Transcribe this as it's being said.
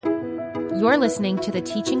You're listening to the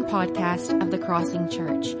teaching podcast of The Crossing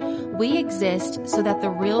Church. We exist so that the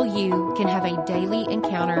real you can have a daily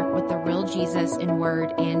encounter with the real Jesus in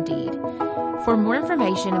word and deed. For more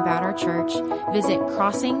information about our church, visit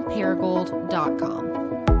crossingparagould.com.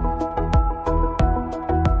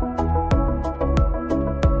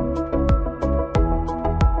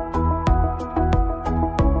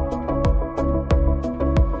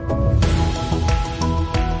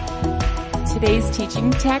 Today's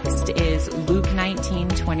teaching text is Luke 19,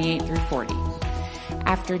 28 through 40.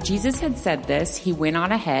 After Jesus had said this, he went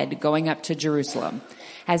on ahead, going up to Jerusalem.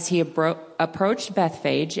 As he approached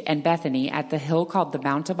Bethphage and Bethany at the hill called the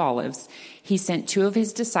Mount of Olives, he sent two of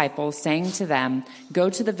his disciples, saying to them,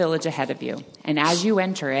 "Go to the village ahead of you, and as you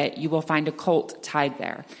enter it, you will find a colt tied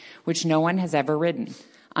there, which no one has ever ridden.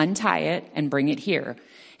 Untie it and bring it here.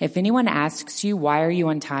 If anyone asks you, 'Why are you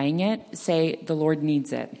untying it?' say, 'The Lord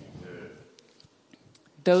needs it.'"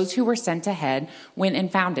 Those who were sent ahead went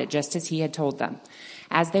and found it just as he had told them.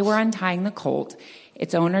 As they were untying the colt,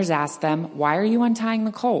 its owners asked them, "Why are you untying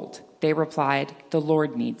the colt?" They replied, "The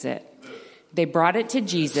Lord needs it." They brought it to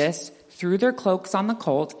Jesus, threw their cloaks on the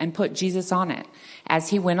colt, and put Jesus on it. As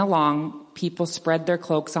he went along, people spread their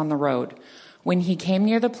cloaks on the road. When he came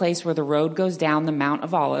near the place where the road goes down the Mount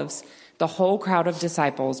of Olives, the whole crowd of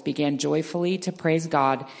disciples began joyfully to praise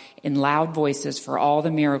God in loud voices for all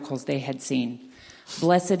the miracles they had seen.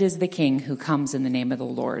 Blessed is the King who comes in the name of the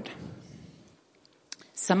Lord.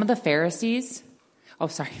 Some of the Pharisees,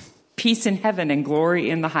 peace in heaven and glory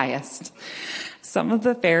in the highest. Some of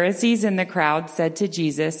the Pharisees in the crowd said to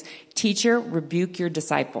Jesus, "Teacher, rebuke your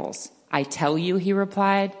disciples." "I tell you," he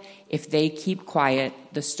replied, "if they keep quiet,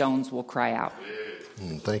 the stones will cry out."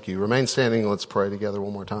 Thank you. Remain standing. Let's pray together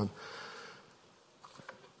one more time.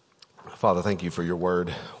 Father, thank you for your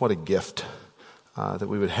word. What a gift that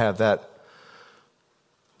we would have that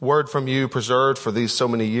word from you preserved for these so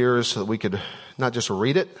many years so that we could not just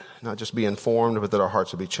read it, not just be informed, but that our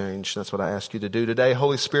hearts would be changed. That's what I ask you to do today.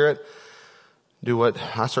 Holy Spirit, do what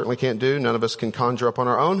I certainly can't do. None of us can conjure up on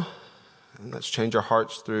our own. And let's change our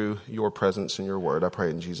hearts through your presence and your word. I pray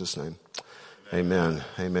in Jesus' name. Amen.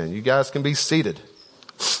 Amen. You guys can be seated.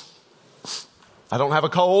 I don't have a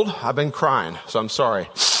cold. I've been crying, so I'm sorry.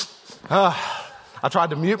 I tried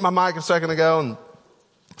to mute my mic a second ago and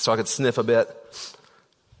so I could sniff a bit.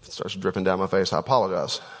 It starts dripping down my face. I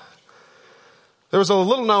apologize. There was a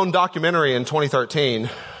little-known documentary in 2013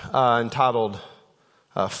 entitled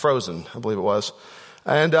Frozen, I believe it was.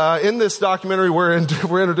 And in this documentary, we're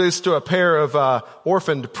introduced to a pair of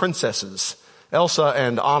orphaned princesses, Elsa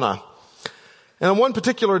and Anna. And on one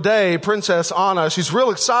particular day, Princess Anna, she's real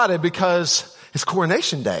excited because it's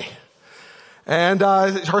coronation day. And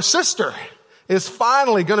her sister is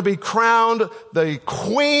finally going to be crowned the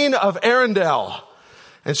Queen of Arendelle.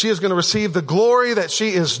 And she is going to receive the glory that she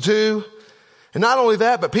is due. And not only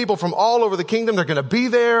that, but people from all over the kingdom, they're going to be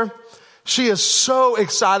there. She is so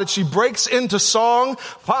excited. She breaks into song.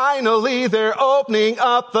 Finally, they're opening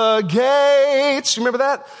up the gates. You remember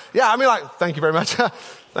that? Yeah, thank you very much.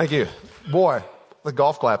 Thank you. Boy, the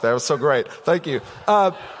golf clap there was so great. Thank you.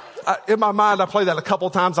 In my mind, I played that a couple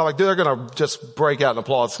of times. I'm like, dude, they're going to just break out in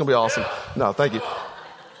applause. It's going to be awesome. No, thank you.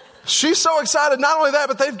 She's so excited. Not only that,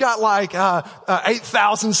 but they've got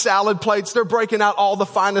 8,000 salad plates. They're breaking out all the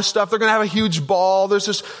finest stuff. They're going to have a huge ball. There's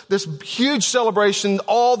this huge celebration.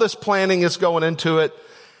 All this planning is going into it.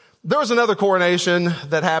 There was another coronation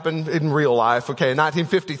that happened in real life. Okay, in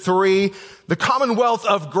 1953, the Commonwealth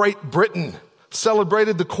of Great Britain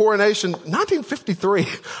celebrated the coronation, 1953,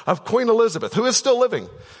 of Queen Elizabeth, who is still living,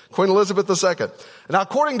 Queen Elizabeth II. Now,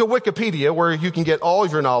 according to Wikipedia, where you can get all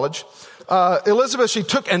of your knowledge, Elizabeth, she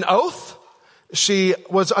took an oath. She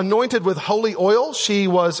was anointed with holy oil. She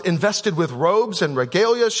was invested with robes and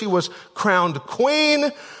regalia. She was crowned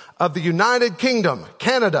Queen of the United Kingdom,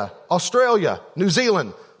 Canada, Australia, New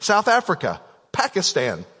Zealand, South Africa,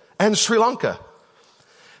 Pakistan, and Sri Lanka.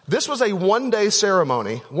 This was a one-day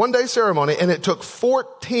ceremony, and it took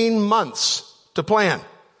 14 months to plan.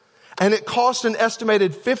 And it cost an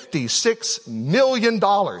estimated $56 million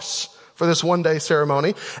for this one-day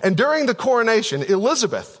ceremony. And during the coronation,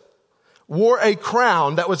 Elizabeth wore a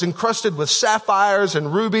crown that was encrusted with sapphires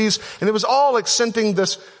and rubies, and it was all accenting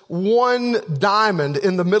this one diamond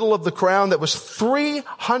in the middle of the crown that was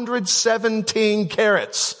 317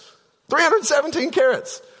 carats. 317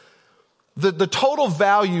 carats. The total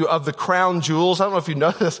value of the crown jewels, I don't know if you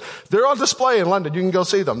know this, they're on display in London. You can go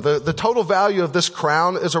see them. The total value of this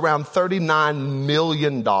crown is around $39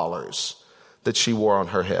 million that she wore on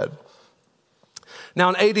her head. Now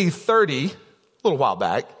in AD 30, a little while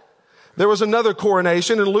back, there was another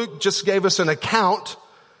coronation, and Luke just gave us an account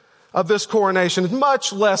of this coronation is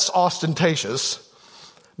much less ostentatious,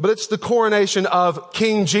 but it's the coronation of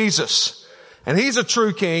King Jesus. And he's a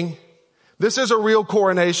true king. This is a real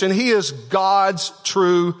coronation. He is God's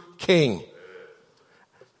true king.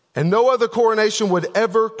 And no other coronation would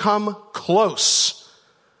ever come close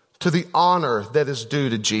to the honor that is due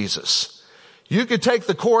to Jesus. You could take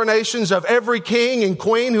the coronations of every king and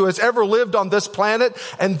queen who has ever lived on this planet,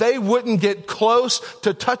 and they wouldn't get close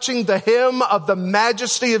to touching the hem of the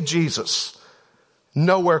majesty of Jesus.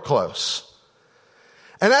 Nowhere close.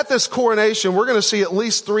 And at this coronation, we're going to see at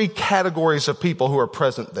least 3 categories of people who are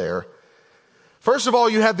present there. First of all,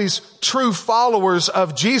 you have these true followers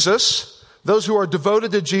of Jesus. Those who are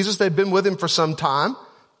devoted to Jesus. They've been with him for some time.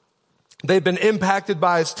 They've been impacted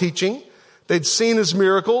by his teaching. They'd seen his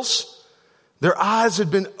miracles. Their eyes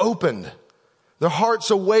had been opened. Their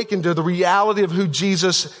hearts awakened to the reality of who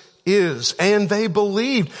Jesus is. And they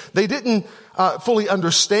believed. They didn't fully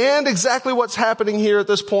understand exactly what's happening here at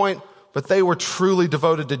this point, but they were truly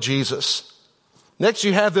devoted to Jesus. Next,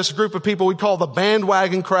 you have this group of people we call the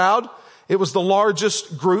bandwagon crowd. It was the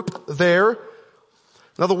largest group there.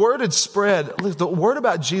 Now the word had spread, the word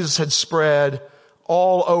about Jesus had spread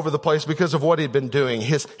all over the place because of what he'd been doing,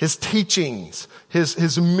 his teachings,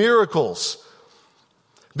 his miracles.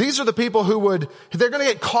 These are the people they're going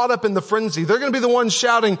to get caught up in the frenzy. They're going to be the ones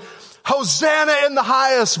shouting, Hosanna in the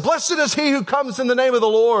highest, blessed is he who comes in the name of the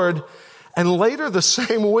Lord. And later the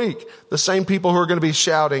same week, the same people who are going to be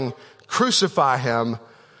shouting, crucify him,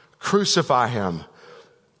 crucify him.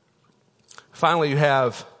 Finally, you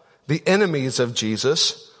have the enemies of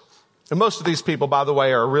Jesus. And most of these people, by the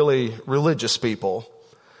way, are really religious people.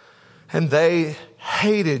 And they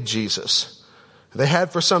hated Jesus. They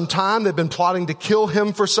had for some time. They've been plotting to kill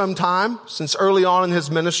him for some time, since early on in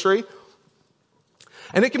his ministry.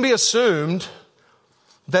 And it can be assumed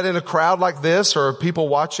that in a crowd like this, or people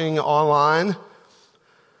watching online,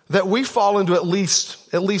 that we fall into at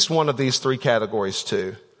least one of these 3 categories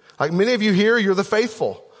too. Like many of you here, you're the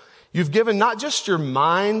faithful. You've given not just your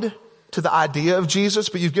mind to the idea of Jesus,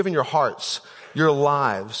 but you've given your hearts, your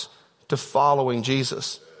lives to following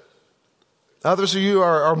Jesus. Others of you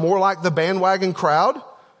are more like the bandwagon crowd.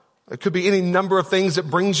 It could be any number of things that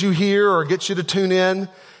brings you here or gets you to tune in.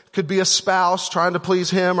 It could be a spouse trying to please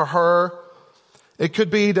him or her. It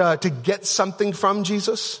could be to get something from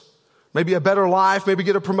Jesus. Maybe a better life, maybe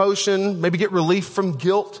get a promotion, maybe get relief from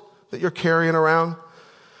guilt that you're carrying around.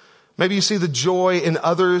 Maybe you see the joy in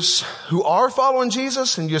others who are following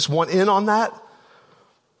Jesus and you just want in on that.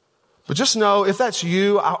 But just know, if that's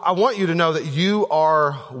you, I want you to know that you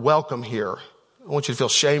are welcome here. I want you to feel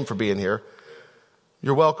shame for being here.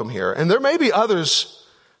 You're welcome here. And there may be others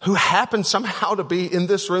who happen somehow to be in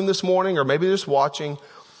this room this morning, or maybe just watching,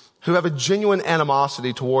 who have a genuine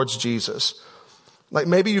animosity towards Jesus. Like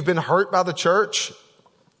maybe you've been hurt by the church.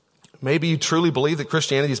 Maybe you truly believe that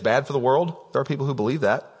Christianity is bad for the world. There are people who believe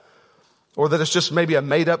that. Or that it's just maybe a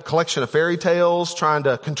made-up collection of fairy tales trying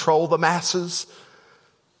to control the masses.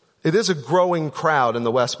 It is a growing crowd in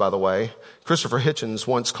the West, by the way. Christopher Hitchens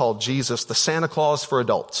once called Jesus the Santa Claus for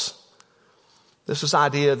adults. This is the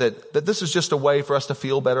idea that this is just a way for us to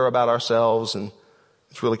feel better about ourselves, and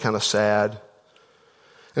it's really kind of sad.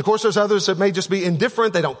 And of course, there's others that may just be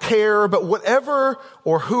indifferent. They don't care. But whatever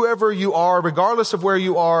or whoever you are, regardless of where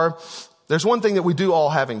you are, there's one thing that we do all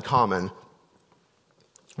have in common.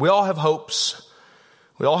 We all have hopes.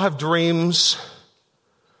 We all have dreams.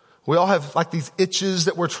 We all have like these itches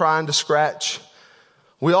that we're trying to scratch.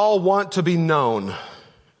 We all want to be known.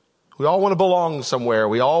 We all want to belong somewhere.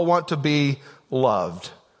 We all want to be loved.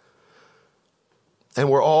 And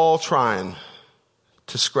we're all trying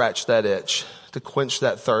to scratch that itch, to quench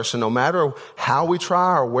that thirst. And no matter how we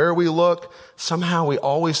try or where we look, somehow we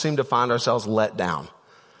always seem to find ourselves let down.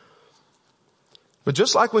 But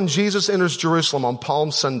just like when Jesus enters Jerusalem on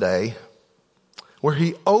Palm Sunday, where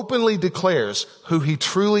he openly declares who he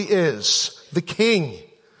truly is, the King,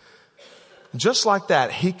 just like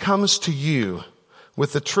that, he comes to you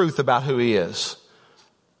with the truth about who he is.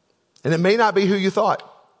 And it may not be who you thought.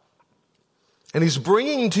 And he's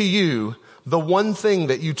bringing to you the one thing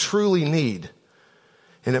that you truly need.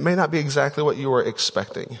 And it may not be exactly what you were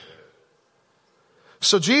expecting.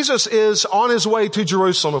 So Jesus is on his way to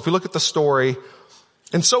Jerusalem. If we look at the story,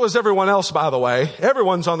 and so is everyone else, by the way.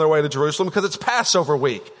 Everyone's on their way to Jerusalem because it's Passover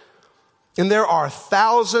week. And there are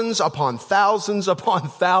thousands upon thousands upon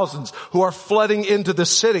thousands who are flooding into the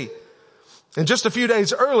city. And just a few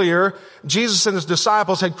days earlier, Jesus and his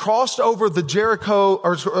disciples had crossed over the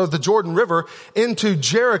the Jordan River into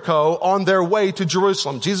Jericho on their way to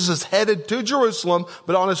Jerusalem. Jesus is headed to Jerusalem,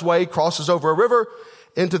 but on his way crosses over a river,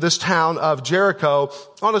 into this town of Jericho.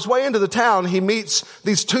 On his way into the town, he meets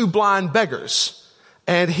these two blind beggars,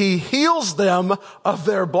 and he heals them of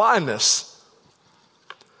their blindness.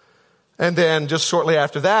 And then just shortly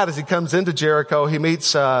after that, as he comes into Jericho, he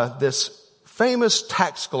meets this famous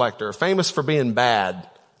tax collector, famous for being bad,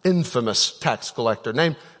 infamous tax collector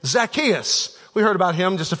named Zacchaeus. We heard about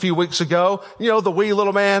him just a few weeks ago. You know, the wee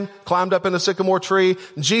little man climbed up in a sycamore tree.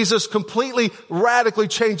 Jesus completely, radically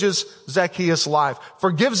changes Zacchaeus' life,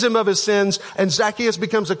 forgives him of his sins, and Zacchaeus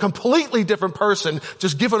becomes a completely different person,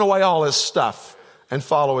 just giving away all his stuff and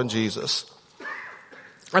following Jesus.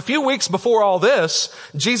 A few weeks before all this,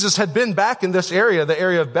 Jesus had been back in this area, the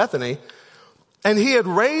area of Bethany, and he had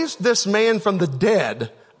raised this man from the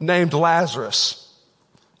dead named Lazarus.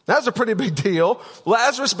 That's a pretty big deal.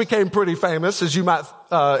 Lazarus became pretty famous, as you might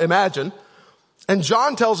imagine. And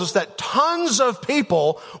John tells us that tons of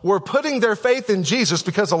people were putting their faith in Jesus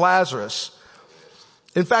because of Lazarus.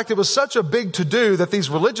 In fact, it was such a big to-do that these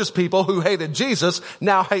religious people who hated Jesus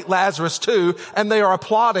now hate Lazarus too, and they are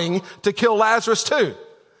plotting to kill Lazarus too.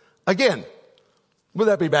 Again, would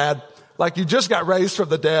that be bad? Like you just got raised from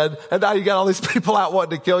the dead, and now you got all these people out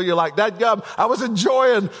wanting to kill you. Like, dadgum, I was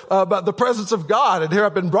enjoying about the presence of God, and here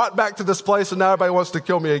I've been brought back to this place, and now everybody wants to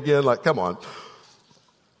kill me again. Like, come on.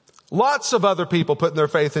 Lots of other people putting their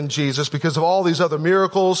faith in Jesus because of all these other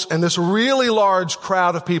miracles, and this really large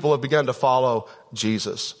crowd of people have begun to follow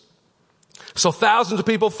Jesus. So thousands of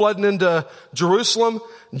people flooding into Jerusalem.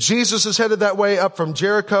 Jesus is headed that way up from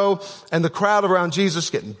Jericho, and the crowd around Jesus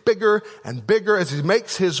getting bigger and bigger as he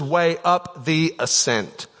makes his way up the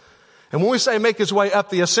ascent. And when we say make his way up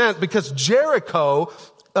the ascent, because Jericho,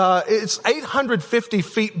 it's 850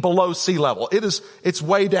 feet below sea level. It's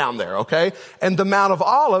way down there, okay? And the Mount of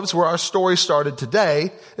Olives, where our story started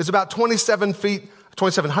today, is about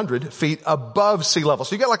 2,700 feet above sea level.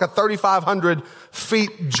 So you get like a 3,500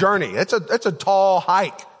 feet journey. It's a tall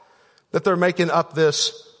hike that they're making up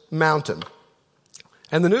this mountain.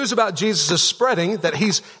 And the news about Jesus is spreading that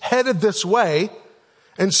he's headed this way.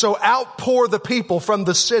 And so out pour the people from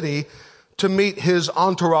the city to meet his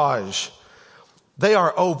entourage. They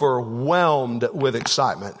are overwhelmed with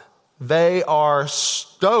excitement. They are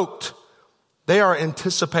stoked. They are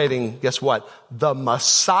anticipating, guess what? The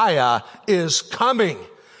Messiah is coming.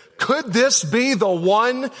 Could this be the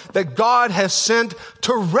one that God has sent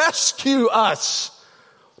to rescue us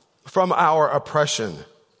from our oppression?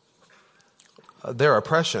 Their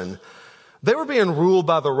oppression. They were being ruled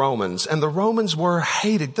by the Romans, and the Romans were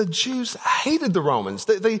hated. The Jews hated the Romans.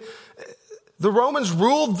 The Romans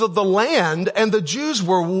ruled the land, and the Jews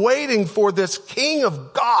were waiting for this King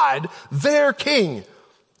of God, their King,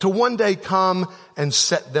 to one day come and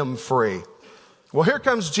set them free. Well, here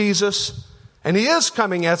comes Jesus, and he is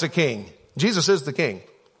coming as a king. Jesus is the king.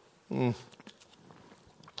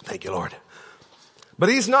 Thank you, Lord. But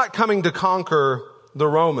he's not coming to conquer the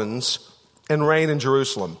Romans and reign in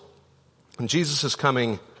Jerusalem. And Jesus is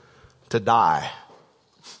coming to die.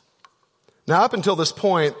 Now, up until this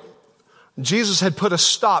point, Jesus had put a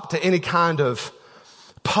stop to any kind of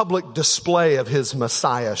public display of his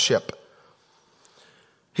messiahship.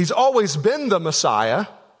 He's always been the Messiah.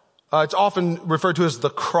 It's often referred to as the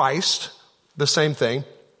Christ, the same thing.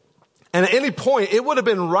 And at any point, it would have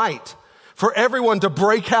been right for everyone to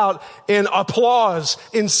break out in applause,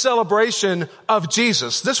 in celebration of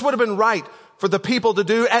Jesus. This would have been right for the people to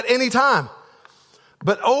do at any time.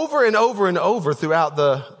 But over and over and over throughout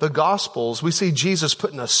the Gospels, we see Jesus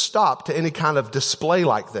putting a stop to any kind of display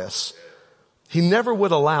like this. He never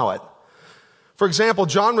would allow it. For example,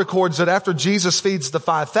 John records that after Jesus feeds the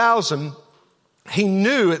 5,000, he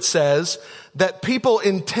knew, it says, that people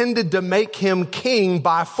intended to make him king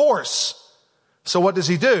by force. So what does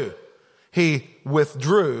he do? He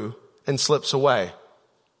withdrew and slips away.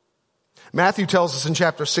 Matthew tells us in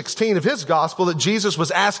chapter 16 of his gospel that Jesus was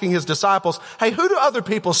asking his disciples, hey, who do other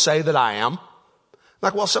people say that I am?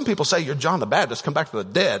 Like, well, some people say you're John the Baptist, come back from the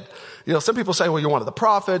dead. You know, some people say, well, you're one of the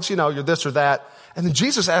prophets, you know, you're this or that. And then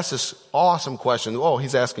Jesus asks this awesome question. Oh,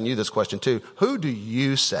 he's asking you this question too. Who do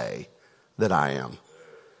you say that I am?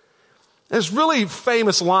 And this really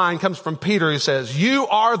famous line comes from Peter. He says, you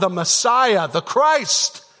are the Messiah, the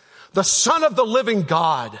Christ, the Son of the living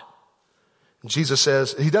God. And Jesus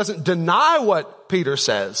says, he doesn't deny what Peter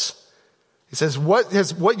says. He says,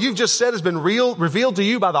 what you've just said has been revealed to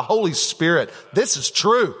you by the Holy Spirit. This is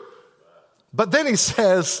true. But then he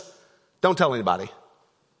says, don't tell anybody.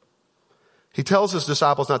 He tells his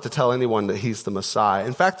disciples not to tell anyone that he's the Messiah.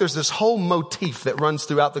 In fact, there's this whole motif that runs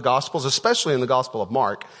throughout the Gospels, especially in the Gospel of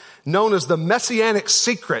Mark, known as the Messianic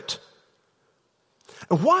secret.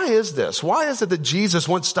 And why is this? Why is it that Jesus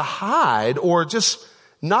wants to hide or just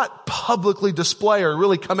not publicly display or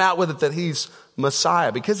really come out with it that he's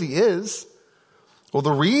Messiah, because he is. Well,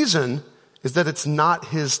 the reason is that it's not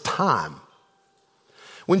his time.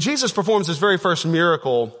 When Jesus performs his very first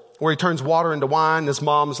miracle, where he turns water into wine, his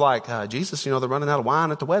mom's like, Jesus, they're running out of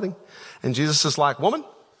wine at the wedding. And Jesus is like, woman.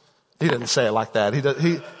 He didn't say it like that.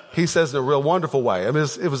 He says in a real wonderful way. I mean,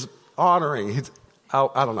 it was honoring.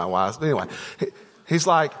 I don't know why. Anyway, he's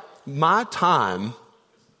like, my time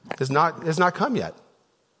is not come yet.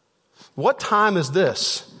 What time is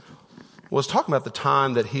this? Well, it's talking about the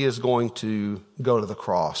time that he is going to go to the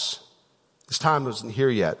cross. His time isn't here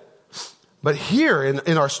yet. But here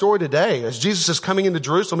in our story today, as Jesus is coming into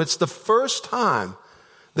Jerusalem, it's the first time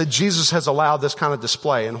that Jesus has allowed this kind of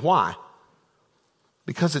display. And why?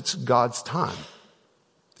 Because it's God's time.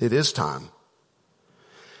 It is time.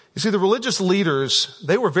 You see, the religious leaders,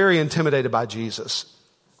 they were very intimidated by Jesus.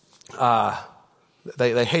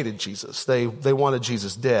 They hated Jesus. They wanted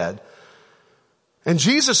Jesus dead. And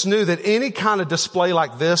Jesus knew that any kind of display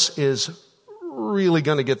like this is really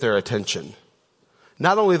going to get their attention.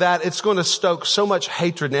 Not only that, it's going to stoke so much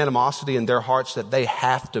hatred and animosity in their hearts that they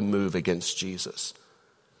have to move against Jesus.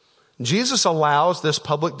 Jesus allows this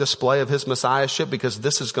public display of his messiahship because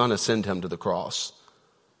this is going to send him to the cross.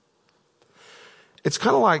 It's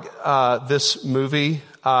kind of like this movie.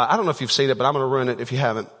 I don't know if you've seen it, but I'm going to ruin it if you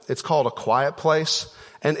haven't. It's called A Quiet Place.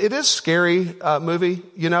 And it is a scary movie,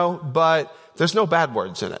 but there's no bad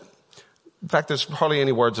words in it. In fact, there's hardly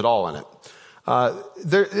any words at all in it.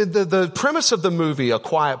 The premise of the movie, A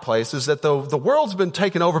Quiet Place, is that the world's been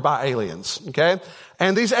taken over by aliens, okay?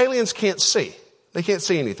 And these aliens can't see. They can't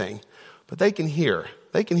see anything, but they can hear.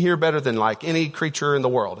 They can hear better than like any creature in the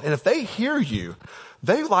world. And if they hear you,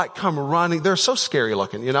 they like come running. They're so scary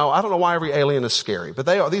looking, I don't know why every alien is scary, but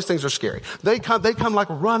these things are scary. They come like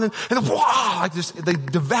running and they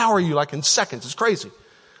devour you like in seconds. It's crazy.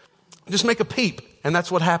 Just make a peep, and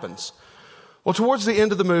that's what happens. Well, towards the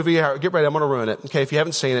end of the movie, get ready, I'm going to ruin it. Okay, if you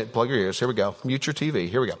haven't seen it, plug your ears. Here we go. Mute your TV.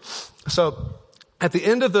 Here we go. So, at the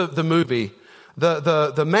end of the movie,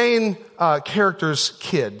 the main character's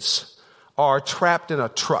kids are trapped in a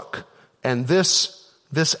truck, and this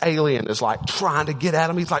alien is like trying to get at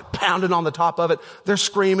him. He's like pounding on the top of it. They're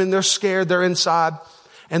screaming. They're scared. They're inside.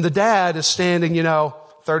 And the dad is standing,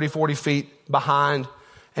 30, 40 feet behind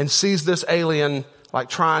and sees this alien like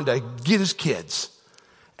trying to get his kids.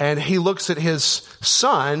 And he looks at his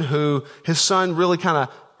son, his son really kind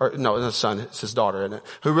of, no, it's his son, it's his daughter, isn't it?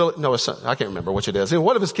 His son, I can't remember which it is. And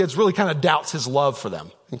one of his kids really kind of doubts his love for them,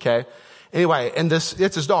 okay? Anyway, and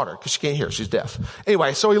it's his daughter, because she can't hear, she's deaf.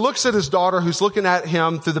 Anyway, so he looks at his daughter, who's looking at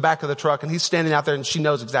him through the back of the truck, and he's standing out there, and she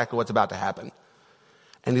knows exactly what's about to happen.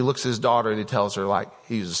 And he looks at his daughter, and he tells her,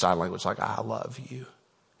 he uses sign language, I love you,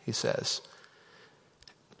 he says.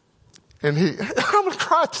 And I'm going to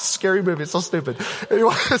cry at this scary movie. It's so stupid.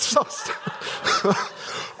 Anyway, it's so stupid.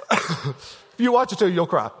 If you watch it too, you'll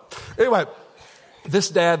cry. Anyway,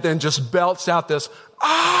 this dad then just belts out this,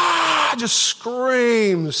 just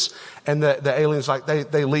screams. And the aliens,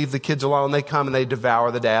 they leave the kids alone. They come and they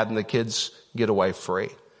devour the dad, and the kids get away free.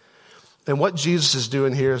 And what Jesus is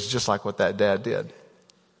doing here is just like what that dad did.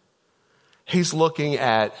 He's looking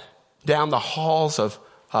down the halls of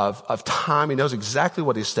time. He knows exactly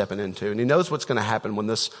what he's stepping into, and he knows what's going to happen when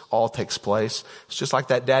this all takes place. It's just like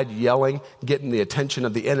that dad yelling, getting the attention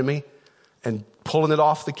of the enemy and pulling it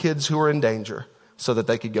off the kids who are in danger so that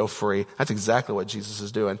they could go free. That's exactly what Jesus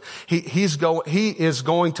is doing. He is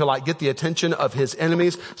going to get the attention of his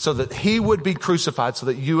enemies so that he would be crucified so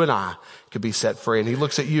that you and I could be set free. And he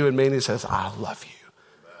looks at you and me and he says, I love you.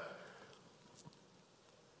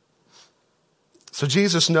 So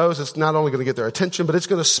Jesus knows it's not only going to get their attention, but it's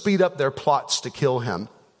going to speed up their plots to kill him.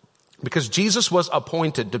 Because Jesus was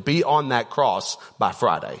appointed to be on that cross by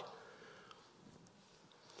Friday.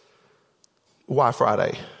 Why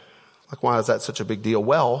Friday? Why is that such a big deal?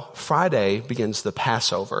 Well, Friday begins the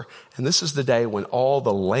Passover. And this is the day when all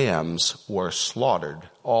the lambs were slaughtered.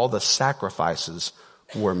 All the sacrifices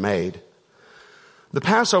were made. The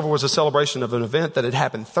Passover was a celebration of an event that had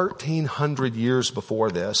happened 1,300 years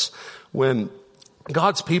before this, when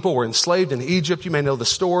God's people were enslaved in Egypt. You may know the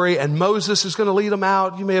story, and Moses is going to lead them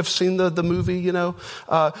out. You may have seen the movie,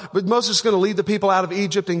 but Moses is going to lead the people out of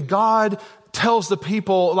Egypt, and God tells the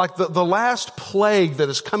people, the last plague that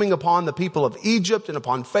is coming upon the people of Egypt and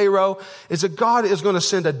upon Pharaoh is that God is going to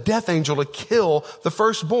send a death angel to kill the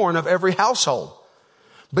firstborn of every household.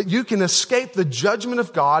 But you can escape the judgment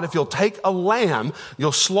of God if you'll take a lamb,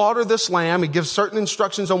 you'll slaughter this lamb. He gives certain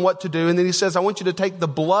instructions on what to do. And then he says, I want you to take the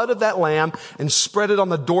blood of that lamb and spread it on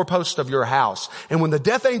the doorpost of your house. And when the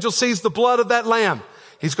death angel sees the blood of that lamb,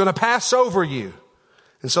 he's going to pass over you.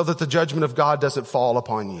 and so that the judgment of God doesn't fall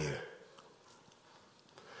upon you.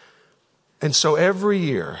 And so every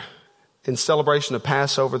year, in celebration of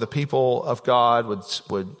Passover, the people of God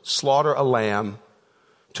would slaughter a lamb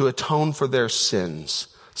to atone for their sins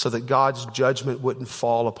so that God's judgment wouldn't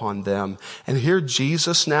fall upon them. And here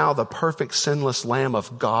Jesus now, the perfect sinless Lamb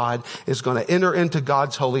of God, is going to enter into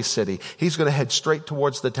God's holy city. He's going to head straight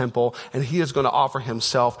towards the temple, and he is going to offer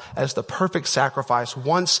himself as the perfect sacrifice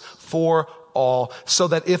once for all, so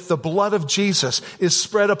that if the blood of Jesus is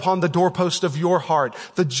spread upon the doorpost of your heart,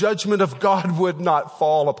 the judgment of God would not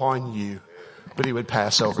fall upon you, but he would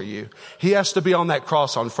pass over you. He has to be on that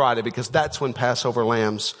cross on Friday because that's when Passover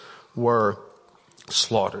lambs were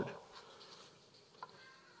slaughtered.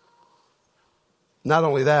 Not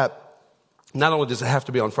only that, not only does it have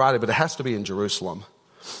to be on Friday, but it has to be in Jerusalem.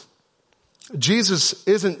 Jesus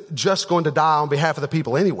isn't just going to die on behalf of the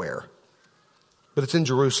people anywhere, but it's in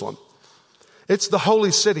Jerusalem. It's the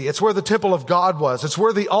holy city. It's where the temple of God was. It's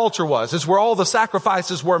where the altar was. It's where all the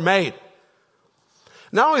sacrifices were made.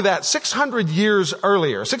 Not only that, 600 years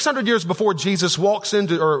earlier, 600 years before Jesus walks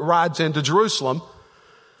into or rides into Jerusalem,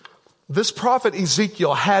 this prophet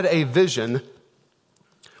Ezekiel had a vision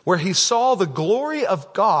where he saw the glory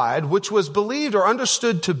of God, which was believed or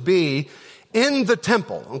understood to be in the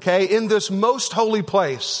temple, okay, in this most holy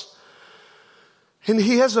place. And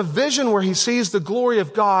he has a vision where he sees the glory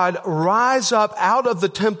of God rise up out of the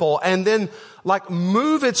temple and then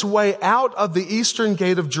move its way out of the eastern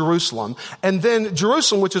gate of Jerusalem. And then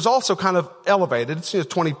Jerusalem, which is also kind of elevated, it's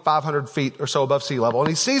 2,500 feet or so above sea level. And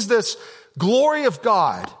he sees this glory of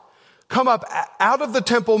God come up out of the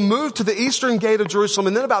temple, move to the eastern gate of Jerusalem,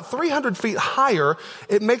 and then about 300 feet higher,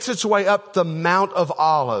 it makes its way up the Mount of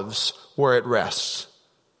Olives where it rests.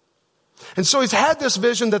 And so he's had this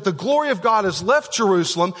vision that the glory of God has left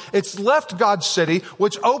Jerusalem. It's left God's city,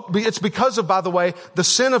 which it's because of, by the way, the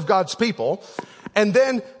sin of God's people. And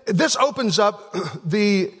then this opens up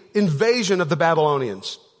the invasion of the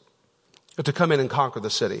Babylonians to come in and conquer the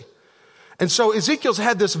city. And so Ezekiel's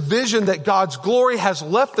had this vision that God's glory has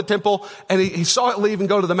left the temple, and he saw it leave and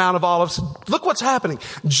go to the Mount of Olives. Look what's happening.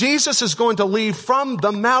 Jesus is going to leave from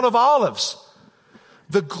the Mount of Olives.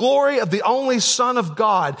 The glory of the only Son of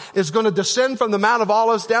God is going to descend from the Mount of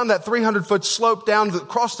Olives down that 300-foot slope down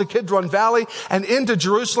across the Kidron Valley and into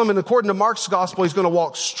Jerusalem. And according to Mark's gospel, he's going to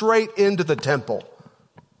walk straight into the temple.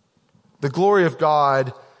 The glory of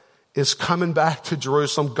God is coming back to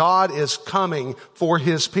Jerusalem. God is coming for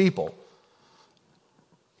his people.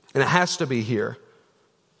 And it has to be here.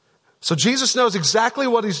 So Jesus knows exactly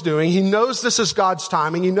what he's doing. He knows this is God's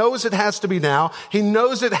timing. He knows it has to be now. He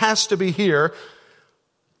knows it has to be here.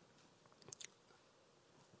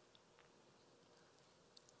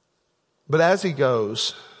 But as he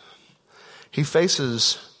goes, he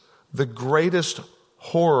faces the greatest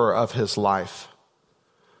horror of his life.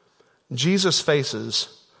 Jesus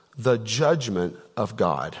faces the judgment of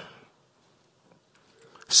God.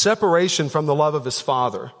 Separation from the love of his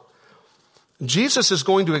Father. Jesus is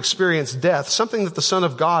going to experience death, something that the Son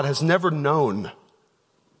of God has never known.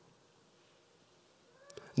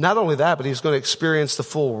 Not only that, but he's going to experience the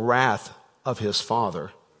full wrath of his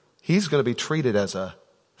Father. He's going to be treated as a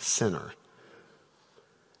sinner.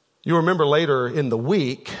 You remember later in the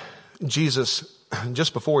week, Jesus,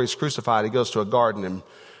 just before he's crucified, he goes to a garden and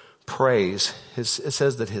prays. It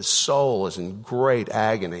says that his soul is in great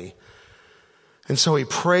agony. And so he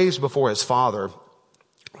prays before his Father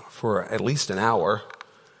for at least an hour.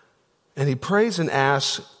 And he prays and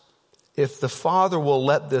asks if the Father will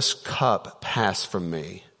let this cup pass from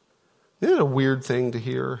me. Isn't it a weird thing to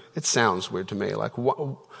hear? It sounds weird to me.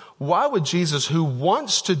 Why would Jesus, who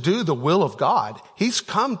wants to do the will of God, he's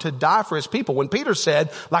come to die for his people. When Peter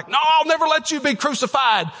said, no, I'll never let you be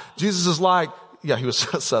crucified. Jesus is like, yeah, he was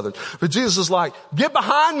Southern. But Jesus is like, get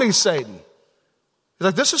behind me, Satan. He's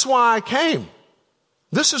like, this is why I came.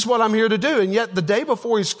 This is what I'm here to do. And yet the day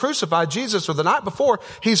before he's crucified, Jesus, or the night before,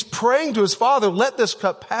 he's praying to his Father, let this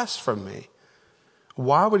cup pass from me.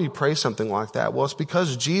 Why would he pray something like that? Well, it's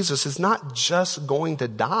because Jesus is not just going to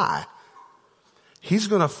die. He's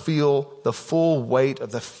going to feel the full weight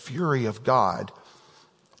of the fury of God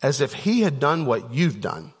as if he had done what you've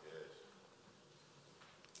done.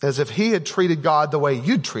 As if he had treated God the way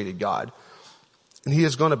you'd treated God. And he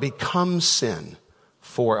is going to become sin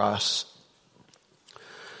for us.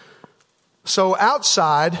 So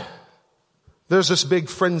outside, there's this big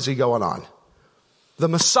frenzy going on. The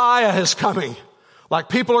Messiah is coming.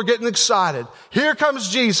 People are getting excited. Here comes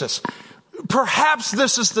Jesus. Perhaps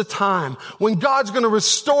this is the time when God's going to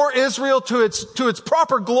restore Israel to its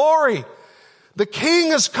proper glory. The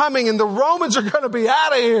King is coming and the Romans are going to be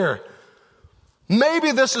out of here.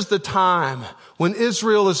 Maybe this is the time when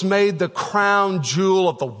Israel is made the crown jewel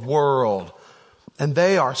of the world. And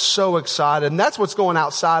they are so excited. And that's what's going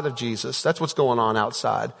outside of Jesus. That's what's going on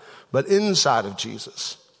outside. But inside of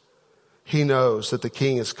Jesus, he knows that the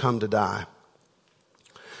king has come to die.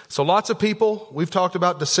 So lots of people, we've talked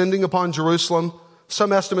about descending upon Jerusalem.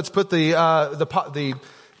 Some estimates put the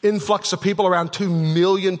influx of people around 2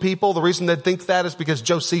 million people. The reason they think that is because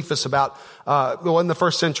Josephus in the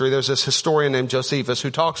first century, there's this historian named Josephus who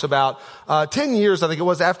talks about 10 years, I think it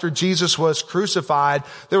was, after Jesus was crucified,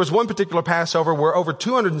 there was one particular Passover where over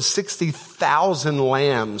 260,000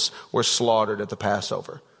 lambs were slaughtered at the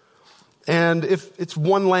Passover. And if it's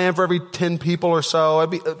one lamb for every 10 people or so, it'd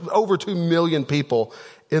be over 2 million people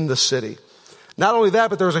in the city. Not only that,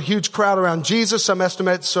 but there was a huge crowd around Jesus. Some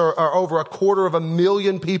estimates are over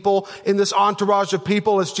 250,000 people in this entourage of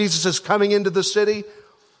people as Jesus is coming into the city.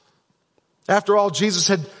 After all, Jesus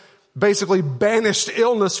had basically banished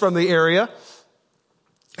illness from the area.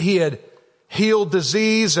 He had healed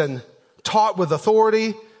disease and taught with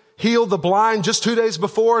authority, healed the blind just 2 days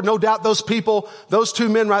before. No doubt those people, those 2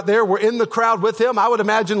 men right there were in the crowd with him. I would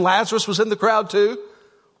imagine Lazarus was in the crowd too.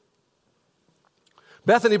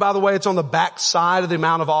 Bethany, by the way, it's on the back side of the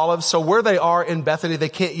Mount of Olives. So where they are in Bethany, they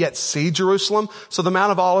can't yet see Jerusalem. So the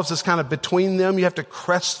Mount of Olives is kind of between them. You have to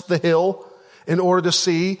crest the hill in order to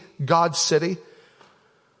see God's city.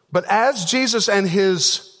 But as Jesus and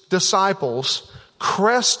his disciples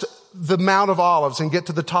crest the Mount of Olives and get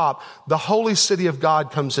to the top, the holy city of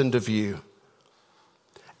God comes into view.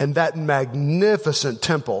 And that magnificent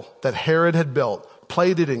temple that Herod had built,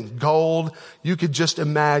 plated in gold, you could just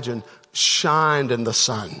imagine, shined in the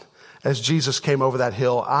sun as Jesus came over that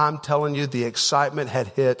hill. I'm telling you, the excitement had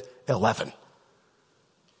hit 11.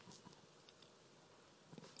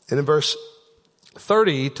 And in verse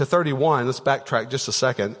 30 to 31, let's backtrack just a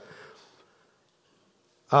second.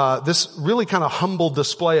 This really kind of humble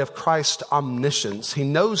display of Christ's omniscience. He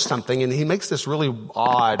knows something and he makes this really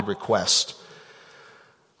odd request.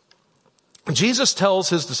 Jesus tells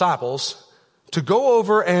his disciples to go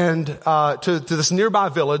over and to this nearby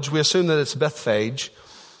village. We assume that it's Bethphage.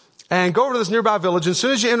 And go over to this nearby village. And as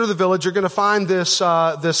soon as you enter the village, you're going to find this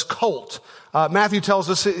colt. Matthew tells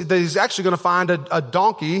us that he's actually going to find a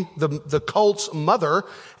donkey, the colt's mother,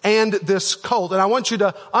 and this colt. And I want you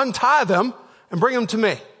to untie them and bring them to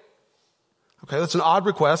me. Okay, that's an odd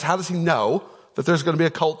request. How does he know that there's going to be a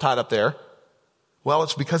colt tied up there? Well,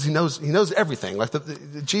 it's because he knows everything. Like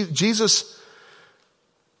Jesus,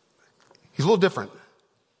 he's a little different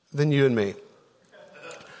than you and me.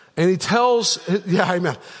 And he tells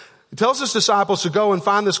his disciples to go and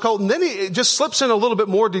find this colt. And then he just slips in a little bit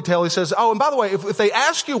more detail. He says, oh, and by the way, if they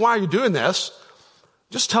ask you why you're doing this,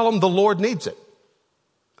 just tell them the Lord needs it.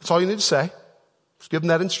 That's all you need to say. Just give them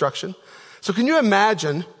that instruction. So can you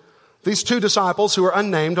imagine these 2 disciples who are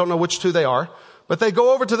unnamed, don't know which 2 they are, but they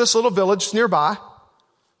go over to this little village nearby.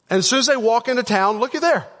 And as soon as they walk into town, looky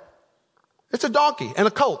there. It's a donkey and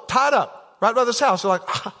a colt tied up right by this house. They're like,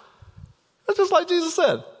 that's just like Jesus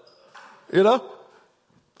said. You know,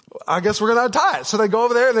 I guess we're going to untie it. So they go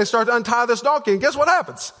over there and they start to untie this donkey. And guess what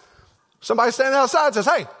happens? Somebody standing outside says,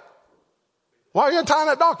 hey, why are you untying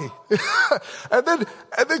that donkey? and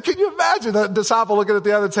then can you imagine that disciple looking at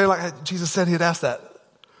the other and saying like, hey, Jesus said he'd ask that.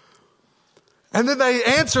 And then they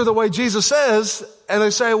answer the way Jesus says and they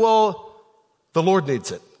say, well, the Lord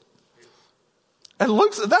needs it. And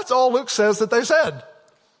that's all Luke says that they said.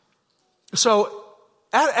 So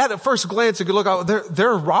at a first glance, you could look out,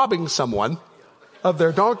 they're robbing someone of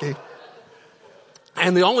their donkey.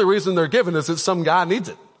 And the only reason they're given is that some guy needs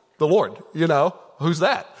it. The Lord, you know, who's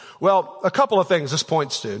that? Well, a couple of things this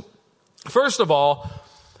points to. First of all,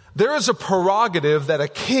 there is a prerogative that a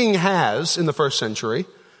king has in the first century.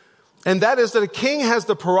 And that is that a king has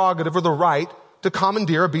the prerogative or the right to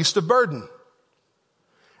commandeer a beast of burden.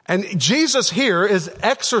 And Jesus here is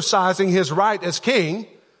exercising his right as king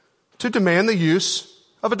to demand the use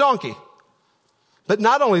of a donkey. But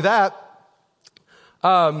not only that,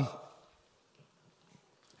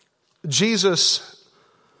 Jesus,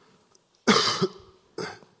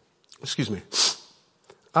 excuse me,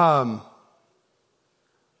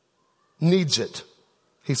 needs it.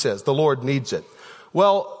 He says, the Lord needs it.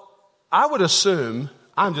 Well, I would assume,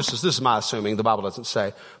 this is my assuming, the Bible doesn't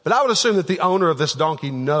say, but I would assume that the owner of this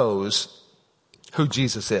donkey knows who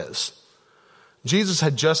Jesus is. Jesus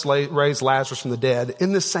had just raised Lazarus from the dead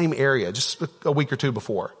in this same area, just a week or 2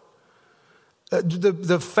 before.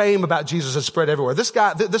 The fame about Jesus had spread everywhere. This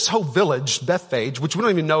guy, this whole village, Bethphage, which we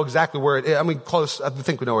don't even know exactly where it is. I mean, close, I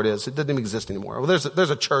think we know where it is. It doesn't even exist anymore. Well, there's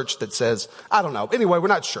a church that says, I don't know. Anyway, we're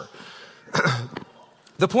not sure.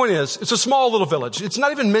 The point is, it's a small little village. It's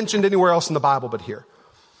not even mentioned anywhere else in the Bible but here.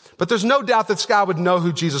 But there's no doubt that this guy would know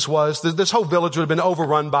who Jesus was. This whole village would have been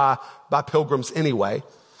overrun by pilgrims anyway.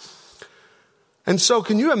 And so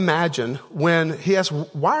can you imagine when he asks,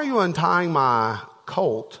 why are you untying my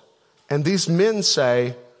colt? And these men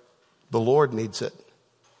say, the Lord needs it.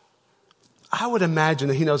 I would imagine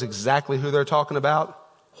that he knows exactly who they're talking about.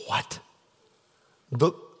 What?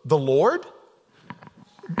 The Lord?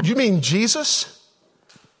 You mean Jesus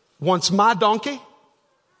wants my donkey?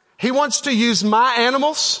 He wants to use my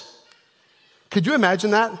animals? Could you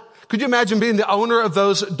imagine that? Could you imagine being the owner of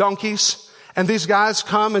those donkeys and these guys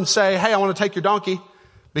come and say, hey, I want to take your donkey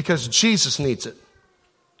because Jesus needs it?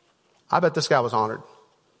 I bet this guy was honored.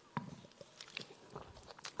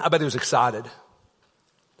 I bet he was excited.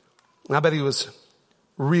 I bet he was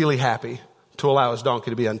really happy to allow his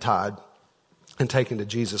donkey to be untied and taken to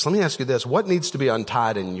Jesus. Let me ask you this. What needs to be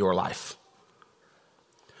untied in your life?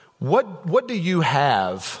 What do you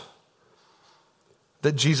have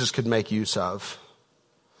that Jesus could make use of?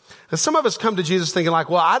 And some of us come to Jesus thinking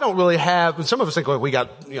like, well, I don't really have, and some of us think, well, we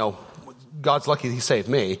got, God's lucky he saved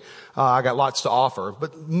me. I got lots to offer.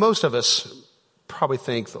 But most of us probably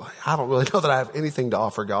think, I don't really know that I have anything to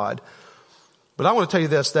offer God. But I want to tell you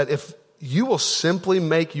this, that if you will simply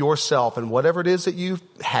make yourself and whatever it is that you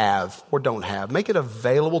have or don't have, make it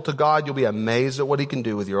available to God, you'll be amazed at what he can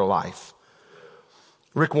do with your life.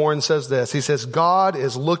 Rick Warren says this. He says, God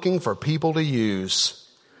is looking for people to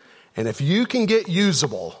use. And if you can get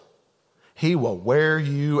usable, he will wear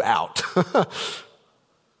you out.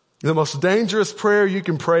 The most dangerous prayer you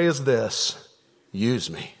can pray is this: use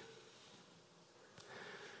me.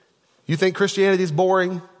 You think Christianity is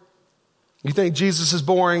boring? You think Jesus is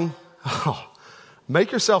boring? Oh,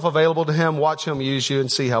 make yourself available to him, watch him use you,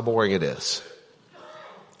 and see how boring it is.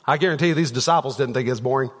 I guarantee you these disciples didn't think it was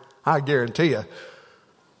boring. I guarantee you.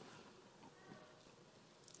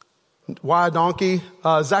 Why a donkey?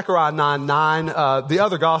 Zechariah 9:9. The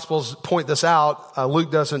other Gospels point this out.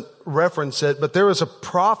 Luke doesn't reference it, but there is a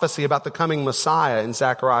prophecy about the coming Messiah in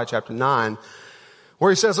Zechariah chapter 9,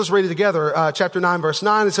 where he says, let's read it together. Chapter 9, verse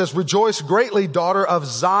 9, it says, rejoice greatly, daughter of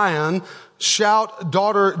Zion. Shout,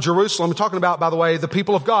 daughter Jerusalem. I'm talking about, by the way, the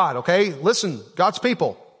people of God, okay? Listen, God's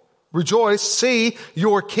people. Rejoice. See,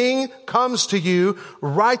 your king comes to you,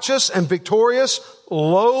 righteous and victorious,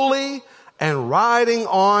 lowly and riding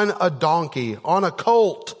on a donkey, on a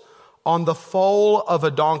colt, on the foal of a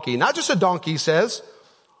donkey. Not just a donkey, he says,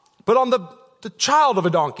 but on the child of a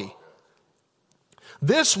donkey.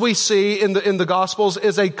 This we see in the Gospels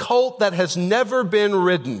is a colt that has never been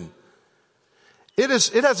ridden. It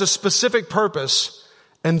has a specific purpose,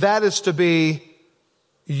 and that is to be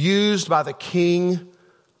used by the King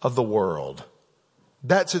of the world.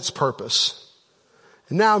 That's its purpose.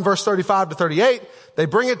 And now in verse 35 to 38, they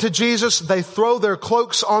bring it to Jesus. They throw their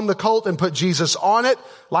cloaks on the colt and put Jesus on it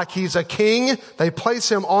like he's a king. They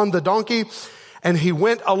place him on the donkey, and he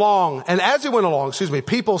went along. And as he went along,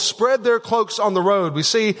 people spread their cloaks on the road. We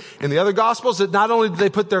see in the other Gospels that not only did they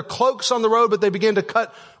put their cloaks on the road, but they began to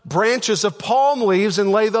cut branches of palm leaves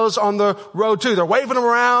and lay those on the road too. They're waving them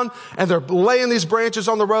around and they're laying these branches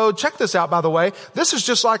on the road. Check this out, by the way. This is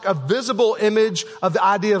just like a visible image of the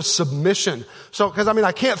idea of submission. So, because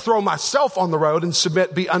I can't throw myself on the road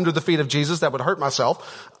and be under the feet of Jesus. That would hurt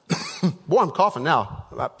myself. Boy, I'm coughing now.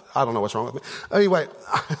 I don't know what's wrong with me. Anyway,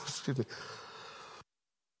 excuse me.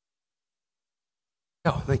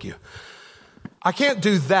 Oh, thank you. I can't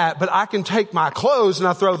do that, but I can take my clothes and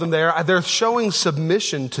I throw them there. They're showing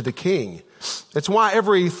submission to the king. It's why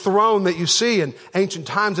every throne that you see in ancient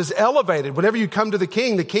times is elevated. Whenever you come to the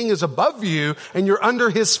king is above you and you're under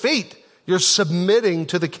his feet. You're submitting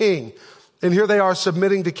to the king. And here they are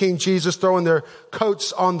submitting to King Jesus, throwing their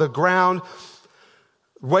coats on the ground,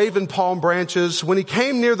 waving palm branches. When he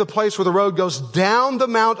came near the place where the road goes down the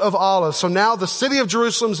Mount of Olives, so now the city of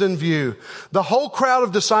Jerusalem's in view, the whole crowd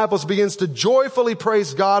of disciples begins to joyfully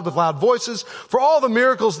praise God with loud voices for all the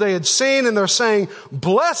miracles they had seen, and they're saying,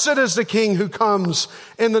 blessed is the King who comes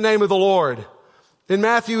in the name of the Lord. In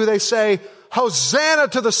Matthew they say, Hosanna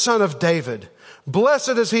to the Son of David. Blessed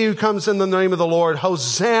is he who comes in the name of the Lord.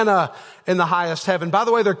 Hosanna in the highest heaven. By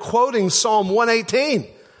the way, they're quoting Psalm 118.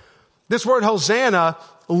 This word Hosanna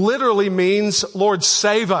literally means, Lord,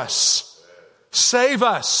 save us. Save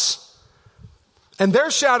us. And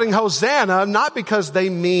they're shouting Hosanna not because they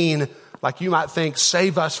mean, like you might think,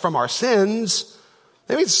 save us from our sins.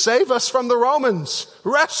 They mean save us from the Romans.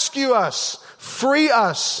 Rescue us. Free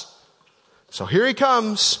us. So here he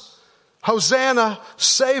comes. Hosanna,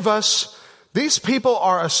 save us. These people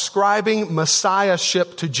are ascribing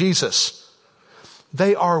messiahship to Jesus.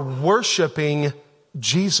 They are worshiping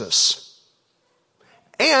Jesus.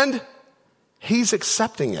 And he's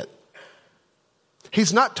accepting it.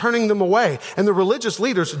 He's not turning them away. And the religious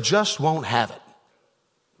leaders just won't have it.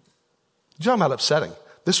 You're talking about upsetting.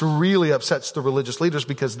 This really upsets the religious leaders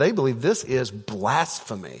because they believe this is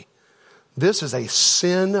blasphemy. This is a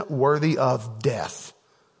sin worthy of death.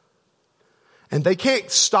 And they can't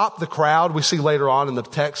stop the crowd. We see later on in the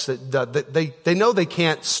text that they know they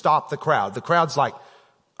can't stop the crowd. The crowd's like,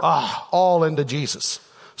 all into Jesus.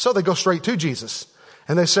 So they go straight to Jesus.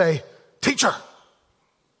 And they say, "Teacher,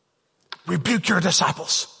 rebuke your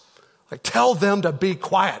disciples. Like, tell them to be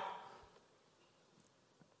quiet."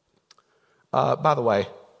 By the way,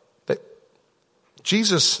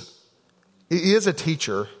 Jesus is a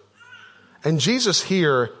teacher. And Jesus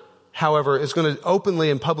here, however, is going to openly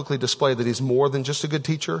and publicly display that he's more than just a good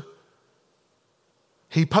teacher.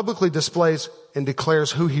 He publicly displays and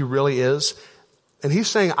declares who he really is. And he's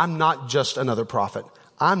saying, I'm not just another prophet.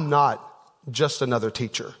 I'm not just another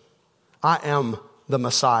teacher. I am the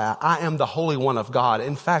Messiah. I am the Holy One of God.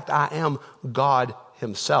 In fact, I am God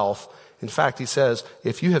himself. In fact, he says,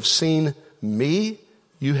 if you have seen me,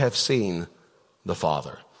 you have seen the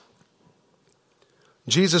Father.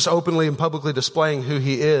 Jesus openly and publicly displaying who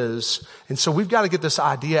he is. And so we've got to get this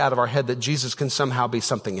idea out of our head that Jesus can somehow be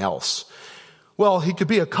something else. Well, he could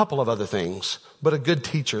be a couple of other things, but a good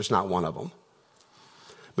teacher is not one of them.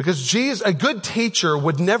 Because Jesus, a good teacher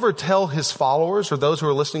would never tell his followers or those who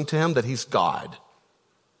are listening to him that he's God.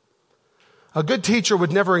 A good teacher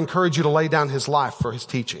would never encourage you to lay down his life for his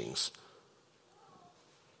teachings.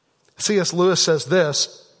 C.S. Lewis says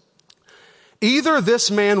this: either this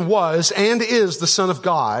man was and is the Son of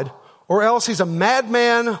God, or else he's a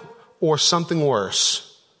madman or something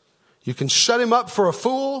worse. You can shut him up for a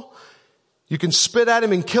fool, you can spit at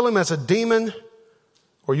him and kill him as a demon,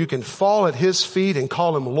 or you can fall at his feet and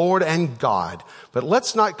call him Lord and God. But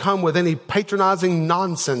let's not come with any patronizing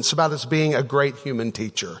nonsense about his being a great human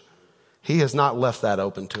teacher. He has not left that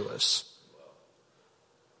open to us.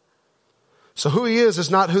 So who he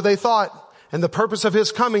is not who they thought. And the purpose of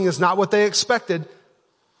his coming is not what they expected.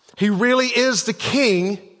 He really is the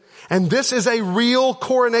king. And this is a real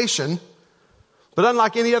coronation. But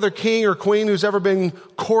unlike any other king or queen who's ever been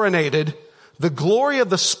coronated, the glory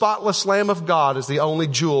of the spotless Lamb of God is the only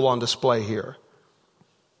jewel on display here.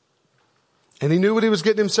 And he knew what he was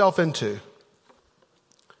getting himself into.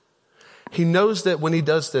 He knows that when he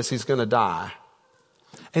does this, he's going to die.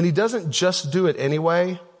 And he doesn't just do it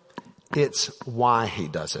anyway. It's why he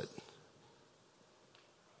does it.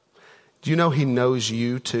 Do you know he knows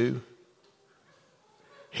you too?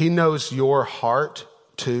 He knows your heart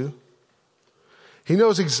too. He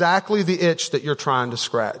knows exactly the itch that you're trying to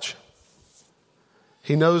scratch.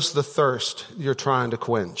 He knows the thirst you're trying to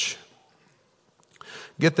quench.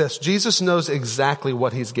 Get this, Jesus knows exactly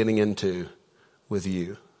what he's getting into with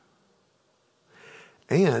you.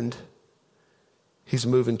 And he's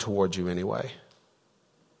moving towards you anyway.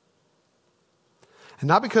 And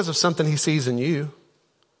not because of something he sees in you.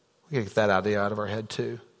 We gotta get that idea out of our head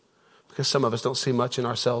too. Because some of us don't see much in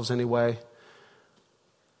ourselves anyway.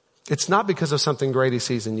 It's not because of something great he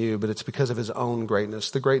sees in you, but it's because of his own greatness,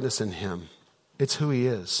 the greatness in him. It's who he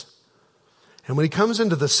is. And when he comes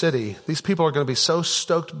into the city, these people are going to be so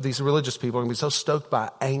stoked, these religious people are going to be so stoked by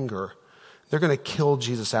anger. They're going to kill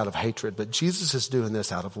Jesus out of hatred, but Jesus is doing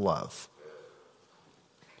this out of love.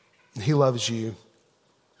 He loves you.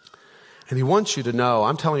 And he wants you to know,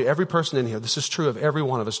 I'm telling you, every person in here, this is true of every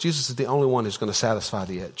one of us, Jesus is the only one who's going to satisfy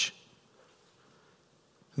the itch.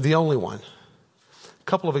 The only one. A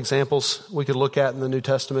couple of examples we could look at in the New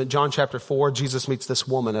Testament. John chapter 4, Jesus meets this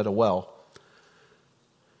woman at a well.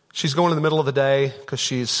 She's going in the middle of the day because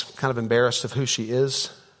she's kind of embarrassed of who she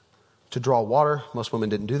is to draw water. Most women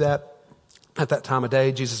didn't do that. At that time of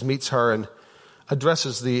day, Jesus meets her and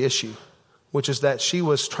addresses the issue, which is that she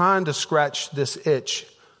was trying to scratch this itch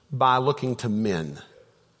by looking to men.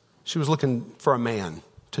 She was looking for a man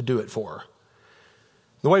to do it for her.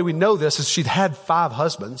 The way we know this is she'd had 5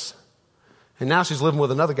 husbands, and now she's living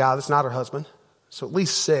with another guy that's not her husband. So at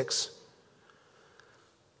least 6.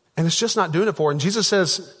 And it's just not doing it for her. And Jesus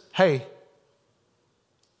says, hey,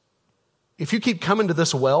 if you keep coming to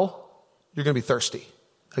this well, you're going to be thirsty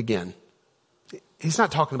again. He's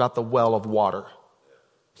not talking about the well of water.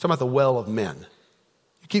 He's talking about the well of men.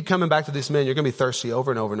 You keep coming back to these men, you're going to be thirsty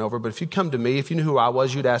over and over and over. But if you come to me, if you knew who I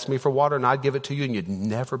was, you'd ask me for water and I'd give it to you and you'd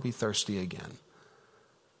never be thirsty again.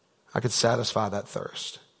 I could satisfy that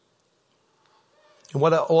thirst. And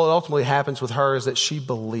what ultimately happens with her is that she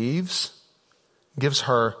believes, gives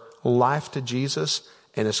her life to Jesus,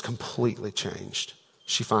 and is completely changed.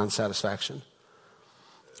 She finds satisfaction.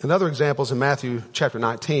 Another example is in Matthew chapter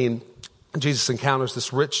 19. Jesus encounters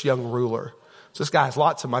this rich young ruler. So this guy has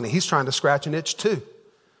lots of money. He's trying to scratch an itch too.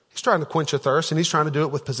 He's trying to quench a thirst, and he's trying to do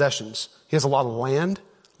it with possessions. He has a lot of land,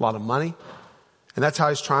 a lot of money, and that's how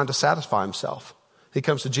he's trying to satisfy himself. He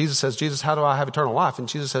comes to Jesus, says, Jesus, how do I have eternal life? And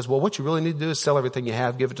Jesus says, well, what you really need to do is sell everything you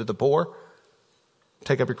have, give it to the poor,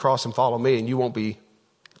 take up your cross and follow me, and you won't be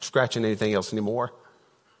scratching anything else anymore.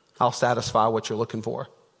 I'll satisfy what you're looking for.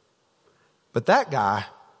 But that guy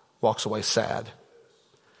walks away sad.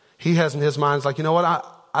 He has in his mind, it's like, you know what,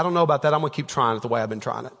 I don't know about that. I'm going to keep trying it the way I've been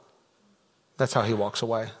trying it. That's how he walks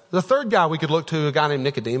away. The third guy we could look to, a guy named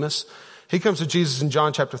Nicodemus. He comes to Jesus in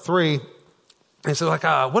John chapter 3, and he says, like,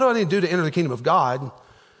 what do I need to do to enter the kingdom of God?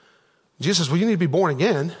 Jesus says, well, you need to be born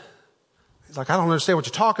again. He's like, I don't understand what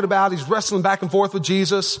you're talking about. He's wrestling back and forth with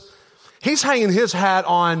Jesus. He's hanging his hat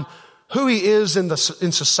on who he is in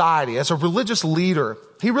society as a religious leader.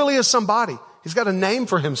 He really is somebody. He's got a name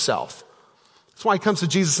for himself. That's why he comes to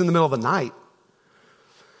Jesus in the middle of the night.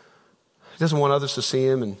 He doesn't want others to see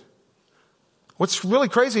him. And what's really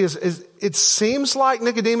crazy is it seems like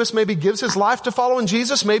Nicodemus maybe gives his life to following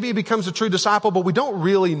Jesus. Maybe he becomes a true disciple, but we don't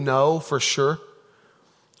really know for sure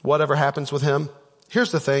whatever happens with him.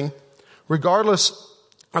 Here's the thing. Regardless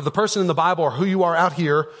of the person in the Bible or who you are out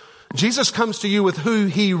here, Jesus comes to you with who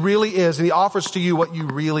he really is, and he offers to you what you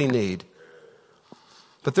really need.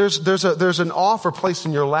 But there's an offer placed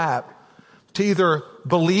in your lap to either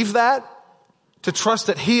believe that, to trust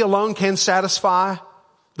that he alone can satisfy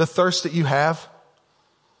the thirst that you have.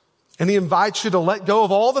 And he invites you to let go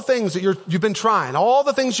of all the things that you've been trying, all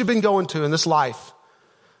the things you've been going to in this life,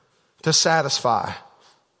 to satisfy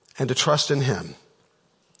and to trust in him.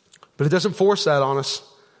 But it doesn't force that on us.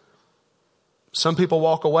 Some people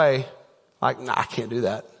walk away like, nah, I can't do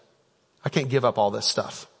that. I can't give up all this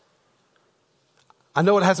stuff. I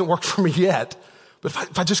know it hasn't worked for me yet, but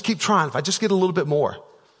if I just keep trying, if I just get a little bit more,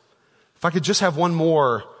 if I could just have one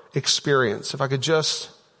more experience, if I could just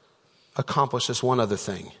accomplish this one other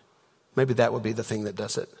thing, maybe that would be the thing that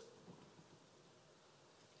does it.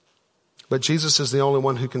 But Jesus is the only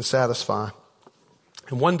one who can satisfy.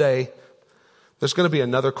 And one day, there's going to be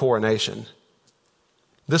another coronation.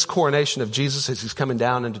 This coronation of Jesus as he's coming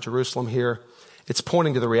down into Jerusalem here, it's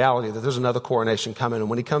pointing to the reality that there's another coronation coming. And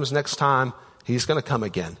when he comes next time, he's going to come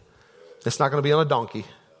again. It's not going to be on a donkey.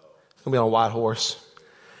 It's going to be on a white horse.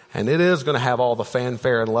 And it is going to have all the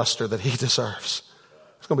fanfare and luster that he deserves.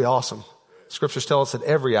 It's going to be awesome. Scriptures tell us that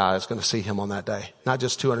every eye is going to see him on that day. Not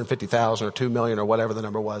just 250,000 or 2 million or whatever the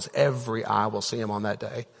number was. Every eye will see him on that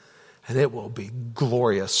day. And it will be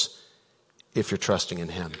glorious if you're trusting in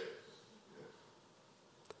him.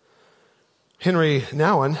 Henry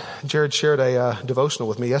Nouwen, Jared shared a devotional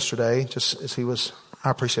with me yesterday, just as he was,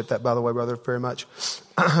 I appreciate that, by the way, brother, very much.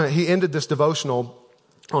 He ended this devotional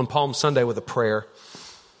on Palm Sunday with a prayer.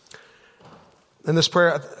 And this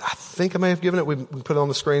prayer, I think I may have given it, we put it on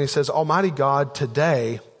the screen. He says, Almighty God,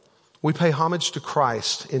 today we pay homage to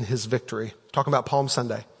Christ in his victory. Talking about Palm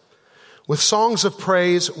Sunday. With songs of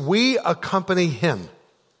praise, we accompany him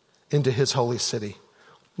into his holy city.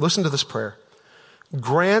 Listen to this prayer.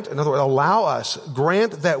 Grant, in other words, allow us,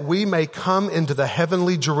 grant that we may come into the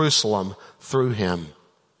heavenly Jerusalem through him.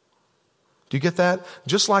 Do you get that?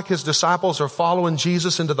 Just like his disciples are following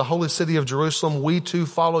Jesus into the holy city of Jerusalem, we too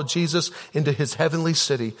follow Jesus into his heavenly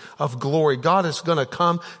city of glory. God is going to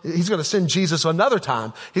come. He's going to send Jesus another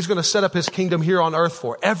time. He's going to set up his kingdom here on earth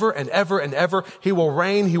forever and ever and ever. He will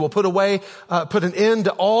reign. He will put an end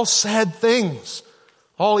to all sad things.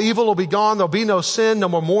 All evil will be gone. There'll be no sin, no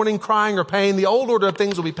more mourning, crying, or pain. The old order of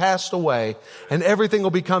things will be passed away, and everything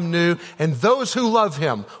will become new. And those who love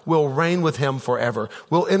him will reign with him forever.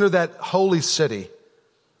 We'll enter that holy city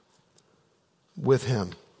with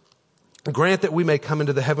him. Grant that we may come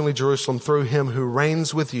into the heavenly Jerusalem through him who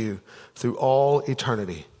reigns with you through all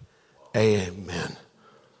eternity. Amen.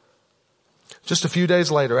 Just a few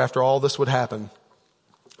days later, after all this would happen,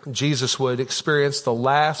 Jesus would experience the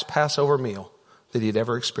last Passover meal that he'd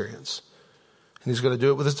ever experienced. And he's going to do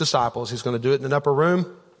it with his disciples. He's going to do it in an upper room.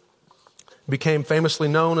 It became famously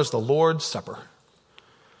known as the Lord's Supper.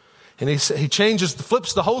 And he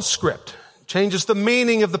flips the whole script, changes the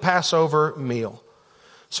meaning of the Passover meal.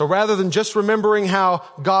 So rather than just remembering how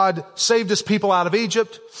God saved his people out of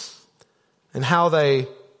Egypt and how they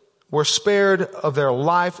were spared of their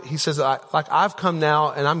life, he says, I've come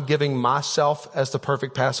now and I'm giving myself as the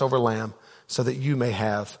perfect Passover lamb so that you may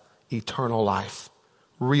have eternal life,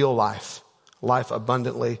 real life, life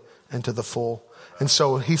abundantly and to the full. And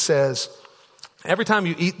so he says, every time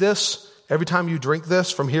you eat this, every time you drink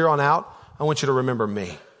this from here on out, I want you to remember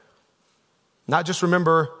me. Not just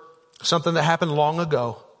remember something that happened long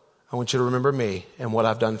ago, I want you to remember me and what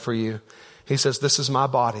I've done for you. He says, this is my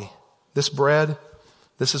body. This bread,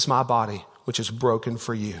 this is my body, which is broken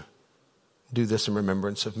for you. Do this in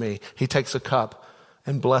remembrance of me. He takes a cup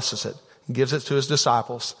and blesses it, gives it to his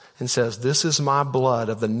disciples, and says, this is my blood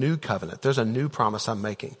of the new covenant. There's a new promise I'm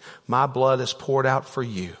making. My blood is poured out for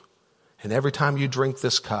you. And every time you drink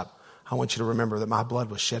this cup, I want you to remember that my blood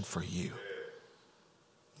was shed for you.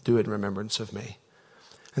 Do it in remembrance of me.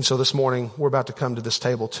 And so this morning, we're about to come to this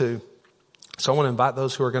table too. So I want to invite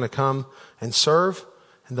those who are going to come and serve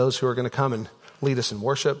and those who are going to come and lead us in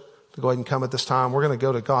worship to go ahead and come at this time. We're going to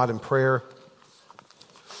go to God in prayer.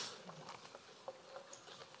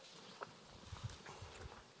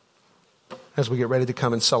 As we get ready to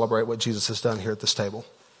come and celebrate what Jesus has done here at this table.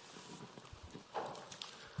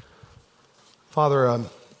 Father,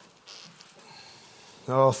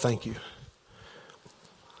 thank you.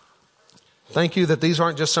 Thank you that these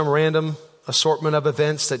aren't just some random assortment of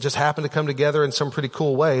events that just happen to come together in some pretty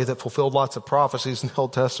cool way that fulfilled lots of prophecies in the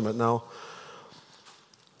Old Testament. No.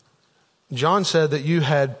 John said that you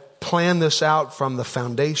had planned this out from the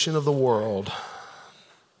foundation of the world.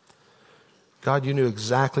 God, you knew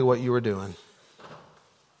exactly what you were doing.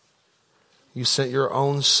 You sent your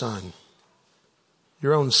own son.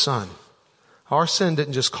 Your own son. Our sin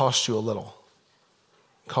didn't just cost you a little.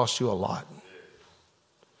 It cost you a lot.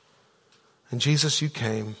 And Jesus, you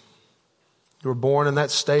came. You were born in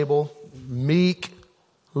that stable, meek,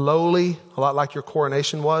 lowly, a lot like your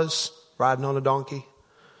coronation was, riding on a donkey.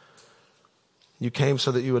 You came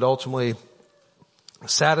so that you would ultimately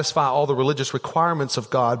satisfy all the religious requirements of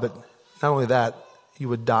God, but not only that, you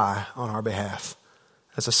would die on our behalf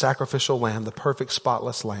as a sacrificial lamb, the perfect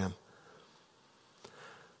spotless lamb.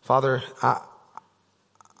 Father,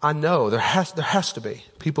 I know there has to be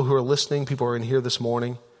people who are listening, people who are in here this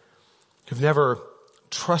morning, who've never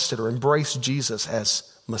trusted or embraced Jesus as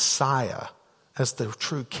Messiah, as the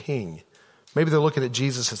true King. Maybe they're looking at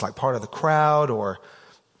Jesus as like part of the crowd, or,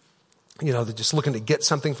 they're just looking to get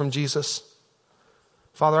something from Jesus.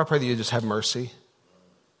 Father, I pray that you just have mercy.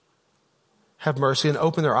 Have mercy and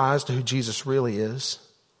open their eyes to who Jesus really is.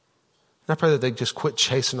 And I pray that they just quit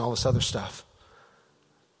chasing all this other stuff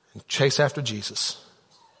and chase after Jesus.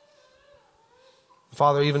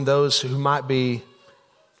 Father, even those who might be,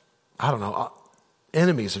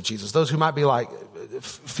 enemies of Jesus, those who might be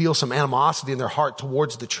feel some animosity in their heart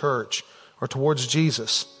towards the church or towards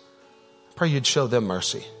Jesus, I pray you'd show them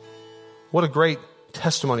mercy. What a great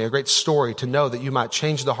testimony, a great story to know that you might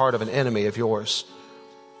change the heart of an enemy of yours.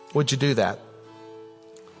 Would you do that?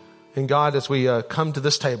 And God, as we come to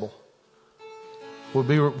this table,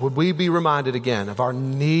 would we be reminded again of our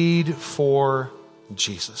need for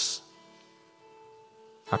Jesus?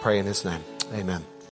 I pray in his name. Amen.